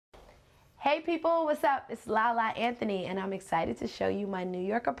Hey people, what's up? It's Lala Anthony and I'm excited to show you my New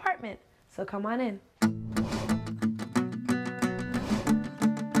York apartment. So come on in.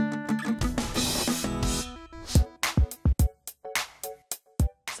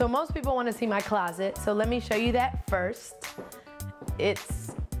 So most people want to see my closet, so let me show you that first.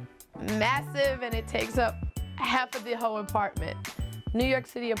 It's massive and it takes up half of the whole apartment. New York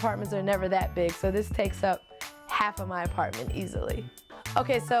City apartments are never that big, so this takes up half of my apartment easily.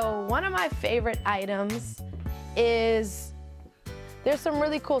 Okay, so one of my favorite items is, there's some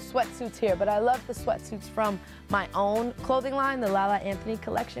really cool sweatsuits here, but I love the sweatsuits from my own clothing line, the Lala Anthony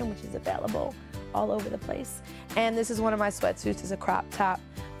collection, which is available all over the place. And this is one of my sweatsuits. It's a crop top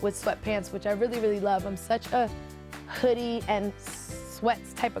with sweatpants, which I really, really love. I'm such a hoodie and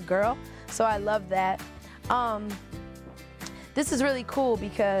sweats type of girl, so I love that. This is really cool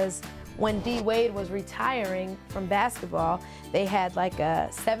because when D Wade was retiring from basketball, they had like a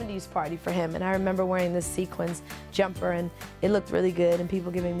 70s party for him, and I remember wearing this sequins jumper and it looked really good and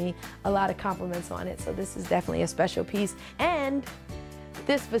people giving me a lot of compliments on it, so this is definitely a special piece. And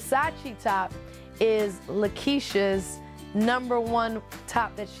this Versace top is Lakeisha's #1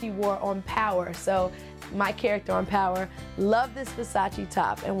 top that she wore on Power, so my character on Power loved this Versace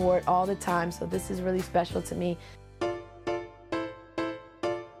top and wore it all the time, so this is really special to me.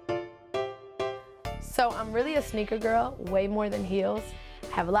 So I'm really a sneaker girl, way more than heels.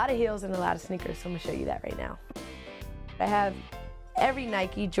 I have a lot of heels and a lot of sneakers, so I'm gonna show you that right now. I have every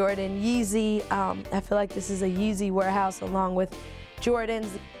Nike, Jordan, Yeezy. I feel like this is a Yeezy warehouse along with Jordans.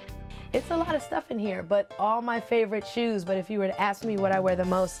 It's a lot of stuff in here, but all my favorite shoes. But if you were to ask me what I wear the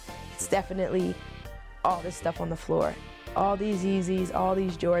most, it's definitely all this stuff on the floor. All these Yeezys, all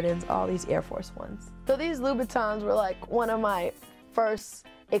these Jordans, all these Air Force Ones. So these Louboutins were like one of my first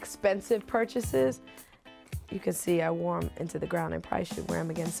expensive purchases. You can see I wore them into the ground and probably should wear them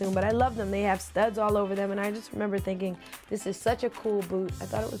again soon, but I love them. They have studs all over them, and I just remember thinking, this is such a cool boot. I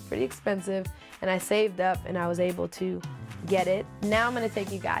thought it was pretty expensive, and I saved up and I was able to get it. Now I'm gonna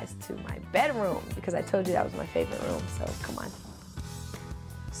take you guys to my bedroom because I told you that was my favorite room, so come on.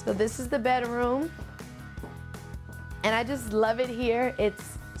 So this is the bedroom, and I just love it here.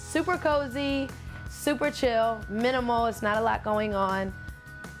 It's super cozy, super chill, minimal, it's not a lot going on.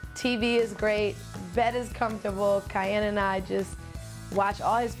 TV is great, bed is comfortable. Cayenne and I just watch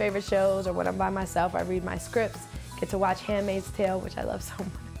all his favorite shows, or when I'm by myself, I read my scripts, get to watch Handmaid's Tale, which I love so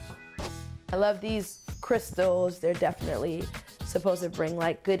much. I love these crystals. They're definitely supposed to bring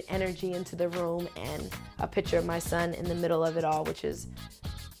like good energy into the room, and a picture of my son in the middle of it all, which is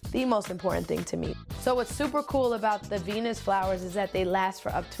the most important thing to me. So what's super cool about the Venus flowers is that they last for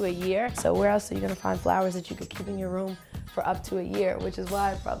up to a year. So where else are you gonna find flowers that you could keep in your room for up to a year, which is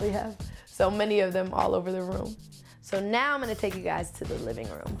why I probably have so many of them all over the room. So now I'm gonna take you guys to the living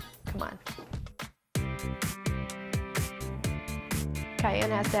room. Come on.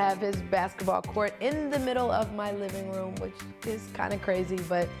 Cayenne has to have his basketball court in the middle of my living room, which is kind of crazy,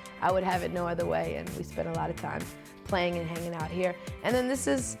 but I would have it no other way, and we spend a lot of time playing and hanging out here. And then this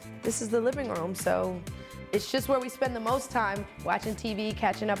is the living room, so it's just where we spend the most time watching TV,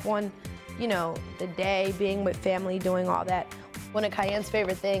 catching up on, you know, the day, being with family, doing all that. One of Cayenne's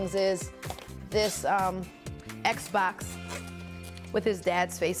favorite things is this Xbox with his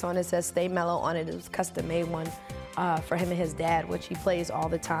dad's face on it. It says Stay Mellow on it. It was a custom-made one for him and his dad, which he plays all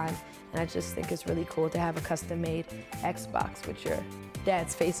the time. And I just think it's really cool to have a custom-made Xbox with your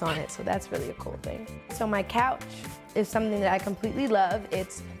dad's face on it, so that's really a cool thing. So my couch is something that I completely love.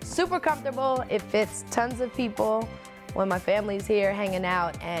 It's super comfortable. It fits tons of people when my family's here hanging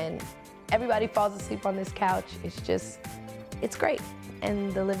out, and everybody falls asleep on this couch. It's great.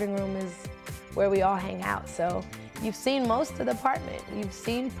 And the living room is where we all hang out. So you've seen most of the apartment. You've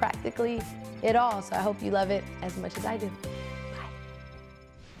seen practically it all. So I hope you love it as much as I do.